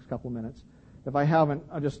sleep for the next couple of minutes. If I haven't,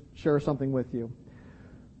 I'll just share something with you.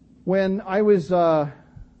 When I was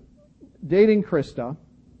dating Krista,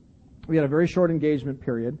 we had a very short engagement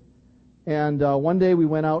period, and one day we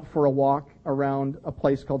went out for a walk around a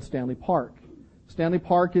place called Stanley Park. Stanley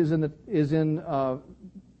Park is in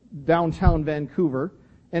downtown Vancouver,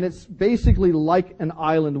 and it's basically like an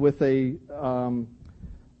island with a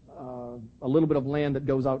little bit of land that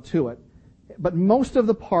goes out to it. But most of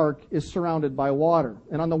the park is surrounded by water.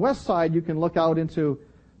 And on the west side, you can look out into,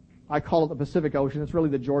 I call it the Pacific Ocean. It's really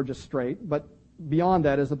the Georgia Strait, but beyond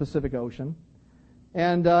that is the Pacific Ocean.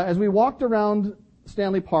 And as we walked around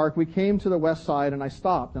Stanley Park, we came to the west side, and I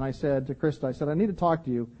stopped, and I said to Krista, I need to talk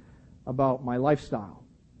to you about my lifestyle.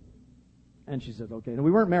 And she said, okay. And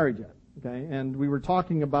we weren't married yet, okay? And we were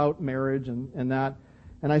talking about marriage and that.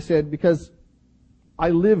 And I said, because I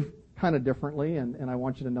live kind of differently, and I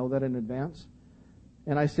want you to know that in advance.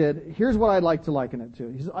 And I said, here's what I'd like to liken it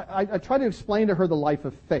to. I tried to explain to her the life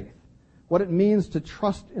of faith, what it means to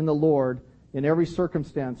trust in the Lord in every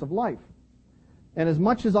circumstance of life. And as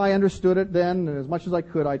much as I understood it then, and as much as I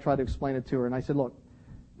could, I tried to explain it to her. And I said, look,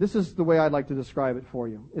 this is the way I'd like to describe it for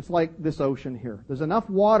you. It's like this ocean here. There's enough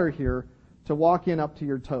water here to walk in up to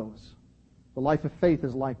your toes. The life of faith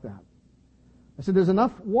is like that. I said, there's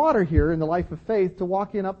enough water here in the life of faith to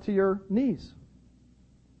walk in up to your knees.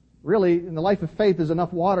 Really, in the life of faith, there's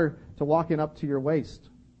enough water to walk in up to your waist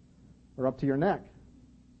or up to your neck.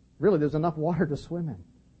 Really, there's enough water to swim in.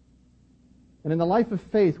 And in the life of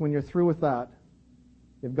faith, when you're through with that,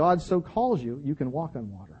 if God so calls you, you can walk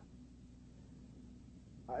on water.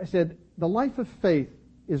 I said, the life of faith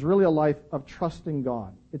is really a life of trusting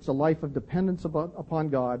God. It's a life of dependence upon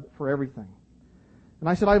God for everything. And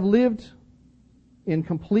I said, I've lived in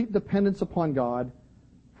complete dependence upon God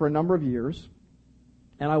for a number of years,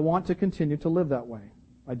 and I want to continue to live that way.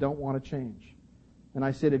 I don't want to change. And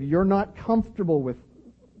I said, if you're not comfortable with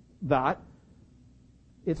that,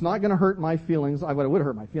 it's not going to hurt my feelings. It would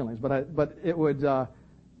hurt my feelings, but it would.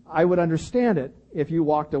 I would understand it if you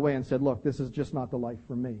walked away and said, look, this is just not the life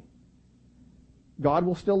for me. God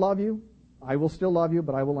will still love you. I will still love you,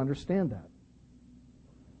 but I will understand that.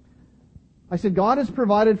 I said, God has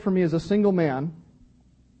provided for me as a single man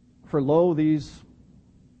for these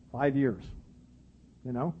 5 years,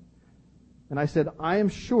 And I said, I am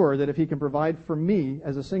sure that if He can provide for me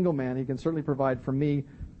as a single man, He can certainly provide for me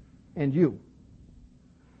and you.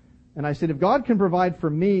 And I said, if God can provide for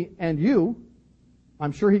me and you,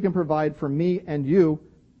 I'm sure He can provide for me and you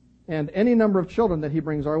and any number of children that He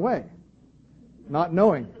brings our way, not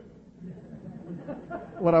knowing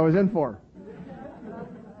what I was in for.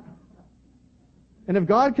 And if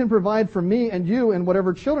God can provide for me and you and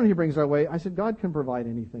whatever children He brings our way, I said, God can provide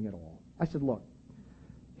anything at all. I said, look,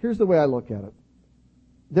 here's the way I look at it.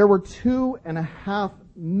 There were 2.5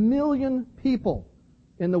 million people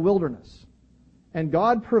in the wilderness, and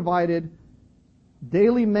God provided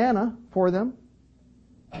daily manna for them,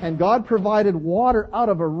 and God provided water out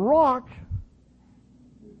of a rock.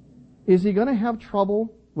 Is He going to have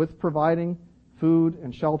trouble with providing food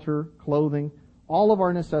and shelter, clothing, all of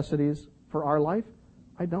our necessities for our life?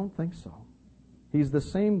 I don't think so. He's the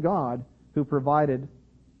same God who provided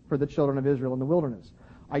for the children of Israel in the wilderness.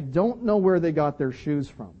 I don't know where they got their shoes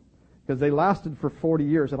from, because they lasted for 40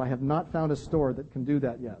 years, and I have not found a store that can do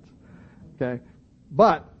that yet. Okay?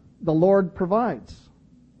 But the Lord provides.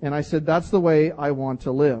 And I said, that's the way I want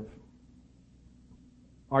to live.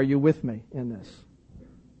 Are you with me in this?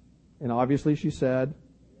 And obviously she said,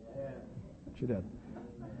 she did.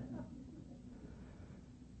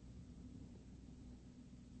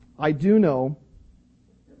 I do know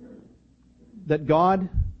that God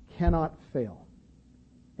cannot fail.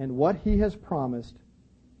 And what He has promised,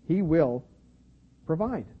 He will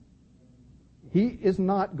provide. He is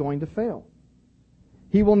not going to fail.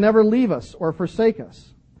 He will never leave us or forsake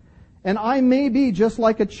us. And I may be just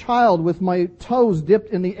like a child with my toes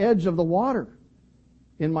dipped in the edge of the water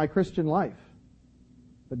in my Christian life.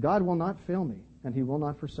 But God will not fail me, and He will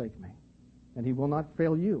not forsake me. And He will not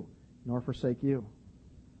fail you, nor forsake you.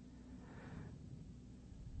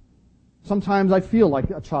 Sometimes I feel like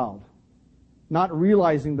a child, not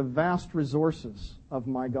realizing the vast resources of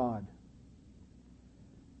my God.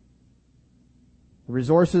 The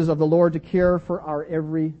resources of the Lord to care for our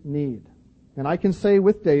every need. And I can say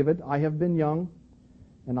with David, I have been young,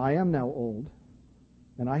 and I am now old,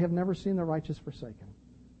 and I have never seen the righteous forsaken,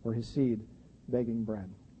 or his seed begging bread.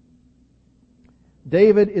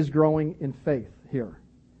 David is growing in faith here.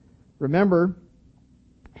 Remember,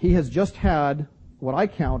 he has just had, what I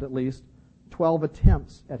count at least, 12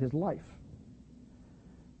 attempts at his life.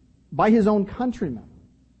 by his own countrymen.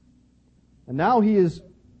 And now he is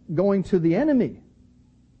going to the enemy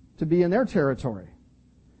to be in their territory.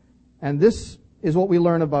 And this is what we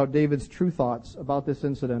learn about David's true thoughts about this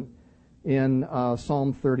incident in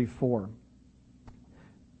Psalm 34.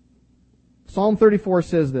 Psalm 34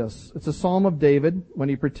 says this. It's a psalm of David when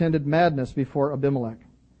he pretended madness before Abimelech,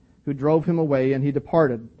 who drove him away, and he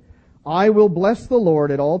departed. I will bless the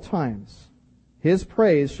Lord at all times. His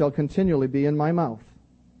praise shall continually be in my mouth.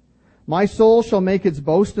 My soul shall make its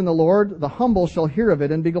boast in the Lord. The humble shall hear of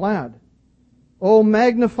it and be glad. Oh,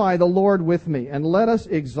 magnify the Lord with me, and let us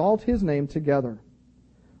exalt his name together.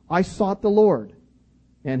 I sought the Lord,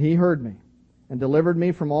 and he heard me, and delivered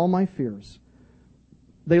me from all my fears.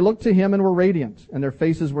 They looked to him and were radiant, and their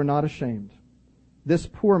faces were not ashamed. This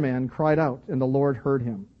poor man cried out, and the Lord heard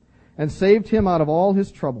him, and saved him out of all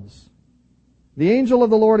his troubles. The angel of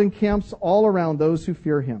the Lord encamps all around those who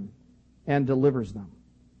fear him, and delivers them.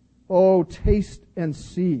 Oh, taste and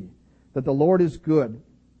see that the Lord is good.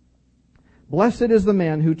 Blessed is the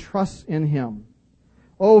man who trusts in him.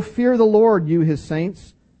 Oh, fear the Lord, you his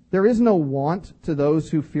saints. There is no want to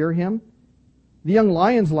those who fear him. The young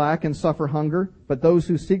lions lack and suffer hunger, but those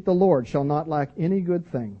who seek the Lord shall not lack any good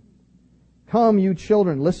thing. Come, you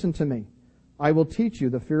children, listen to me. I will teach you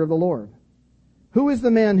the fear of the Lord. Who is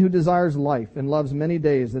the man who desires life and loves many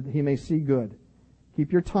days that he may see good?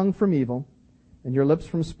 Keep your tongue from evil and your lips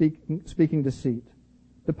from speaking deceit.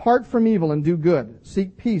 Depart from evil and do good.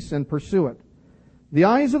 Seek peace and pursue it. The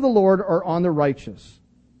eyes of the Lord are on the righteous,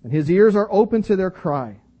 and his ears are open to their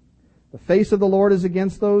cry. The face of the Lord is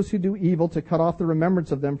against those who do evil, to cut off the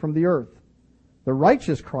remembrance of them from the earth. The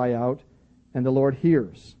righteous cry out, and the Lord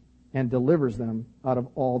hears and delivers them out of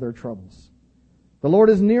all their troubles. The Lord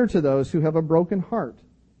is near to those who have a broken heart,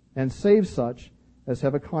 and saves such as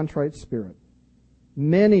have a contrite spirit.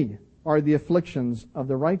 Many are the afflictions of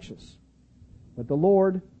the righteous, but the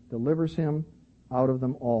Lord delivers him out of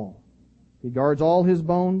them all. He guards all his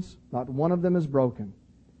bones, not one of them is broken.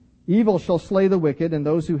 Evil shall slay the wicked, and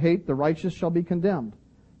those who hate the righteous shall be condemned.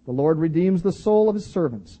 The Lord redeems the soul of his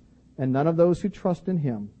servants, and none of those who trust in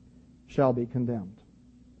him shall be condemned.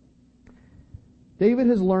 David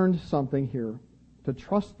has learned something here, to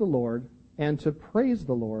trust the Lord and to praise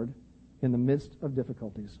the Lord in the midst of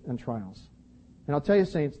difficulties and trials. And I'll tell you,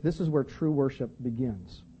 saints, this is where true worship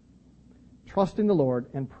begins. Trusting the Lord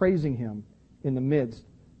and praising him in the midst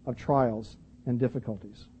of trials and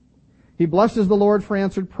difficulties. He blesses the Lord for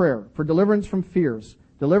answered prayer, for deliverance from fears,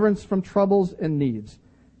 deliverance from troubles and needs.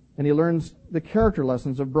 And he learns the character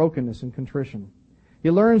lessons of brokenness and contrition.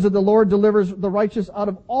 He learns that the Lord delivers the righteous out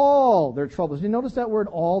of all their troubles. You notice that word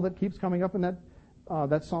all that keeps coming up in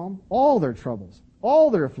that psalm? All their troubles, all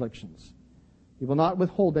their afflictions. He will not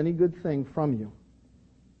withhold any good thing from you.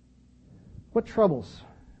 What troubles,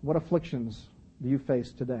 what afflictions do you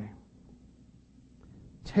face today?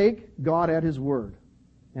 Take God at his word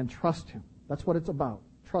and trust him. That's what it's about.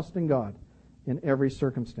 Trusting God in every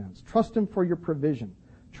circumstance. Trust him for your provision.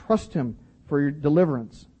 Trust him for your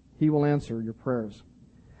deliverance. He will answer your prayers.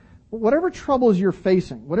 Whatever troubles you're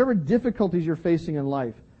facing, whatever difficulties you're facing in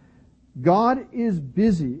life, God is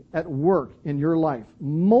busy at work in your life,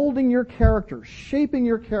 molding your character, shaping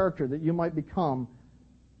your character that you might become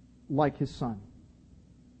like his Son.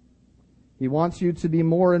 He wants you to be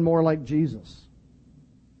more and more like Jesus.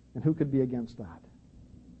 And who could be against that?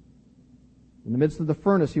 In the midst of the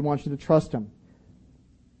furnace, he wants you to trust him.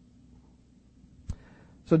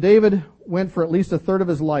 So David went for at least a third of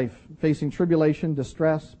his life facing tribulation,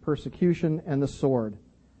 distress, persecution, and the sword.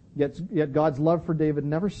 Yet God's love for David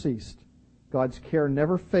never ceased. God's care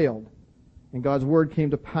never failed. And God's word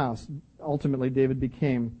came to pass. Ultimately, David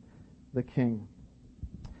became the king.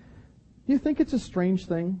 Do you think it's a strange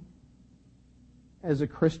thing as a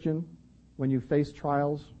Christian when you face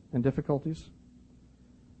trials and difficulties?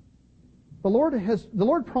 The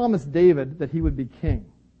Lord promised David that he would be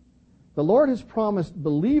king. The Lord has promised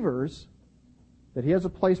believers that he has a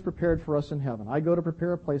place prepared for us in heaven. I go to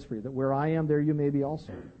prepare a place for you, that where I am, there you may be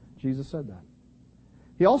also. Jesus said that.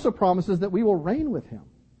 He also promises that we will reign with him.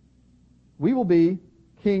 We will be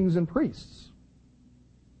kings and priests.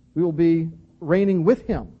 We will be reigning with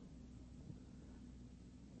him.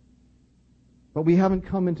 But we haven't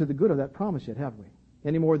come into the good of that promise yet, have we?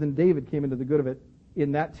 Any more than David came into the good of it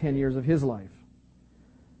in that 10 years of his life.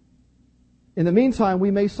 In the meantime,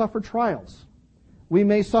 we may suffer trials. We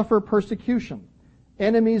may suffer persecution.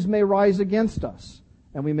 Enemies may rise against us,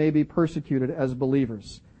 and we may be persecuted as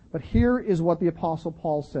believers. But here is what the Apostle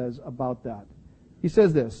Paul says about that. He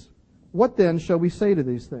says this, "What then shall we say to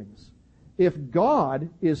these things? If God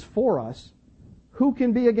is for us, who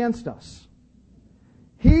can be against us?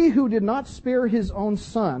 He who did not spare his own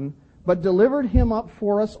Son, but delivered him up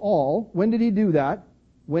for us all. When did he do that?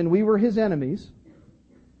 When we were his enemies.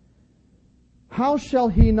 How shall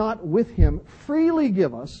he not with him freely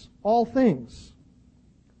give us all things?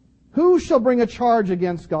 Who shall bring a charge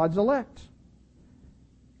against God's elect?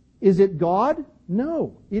 Is it God?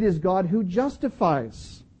 No, it is God who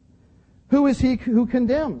justifies. Who is he who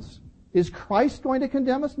condemns? Is Christ going to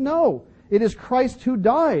condemn us? No, it is Christ who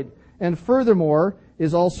died, and furthermore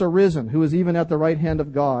is also risen, who is even at the right hand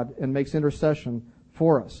of God and makes intercession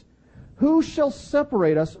for us. Who shall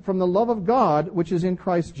separate us from the love of God which is in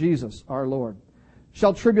Christ Jesus our Lord?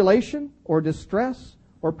 Shall tribulation or distress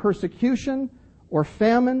or persecution or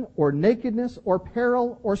famine or nakedness or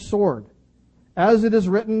peril or sword? As it is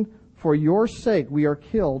written, for your sake we are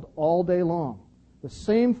killed all day long. The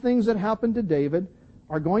same things that happened to David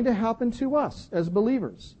are going to happen to us as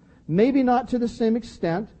believers. Maybe not to the same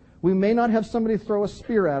extent. We may not have somebody throw a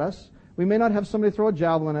spear at us. We may not have somebody throw a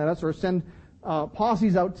javelin at us or send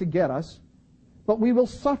posses out to get us. But we will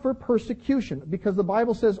suffer persecution because the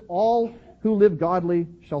Bible says all who live godly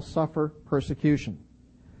shall suffer persecution.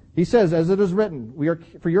 He says, as it is written,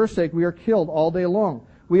 for your sake we are killed all day long.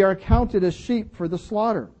 We are counted as sheep for the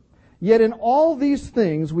slaughter. Yet in all these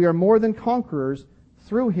things we are more than conquerors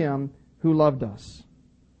through him who loved us.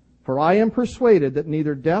 For I am persuaded that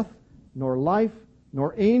neither death, nor life,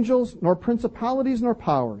 nor angels, nor principalities, nor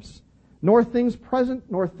powers, nor things present,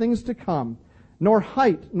 nor things to come, nor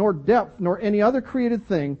height, nor depth, nor any other created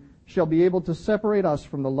thing shall be able to separate us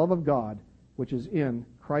from the love of God, which is in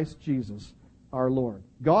Christ Jesus our Lord.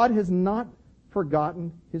 God has not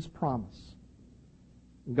forgotten his promise.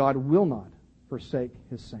 God will not forsake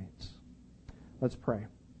his saints. Let's pray.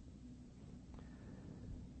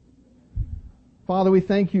 Father, we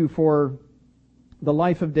thank you for the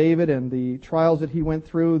life of David and the trials that he went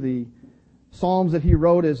through, the Psalms that he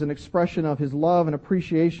wrote as an expression of his love and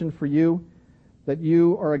appreciation for you, that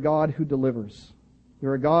you are a God who delivers.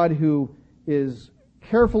 You're a God who is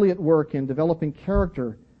carefully at work in developing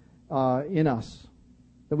character in us,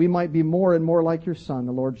 that we might be more and more like your Son,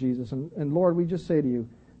 the Lord Jesus. And Lord, we just say to you,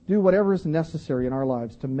 do whatever is necessary in our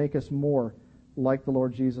lives to make us more like the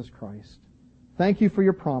Lord Jesus Christ. Thank you for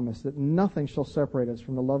your promise that nothing shall separate us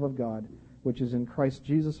from the love of God, which is in Christ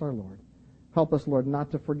Jesus our Lord. Help us, Lord, not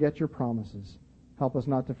to forget your promises. Help us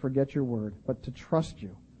not to forget your word, but to trust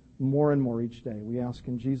you more and more each day. We ask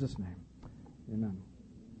in Jesus' name. Amen.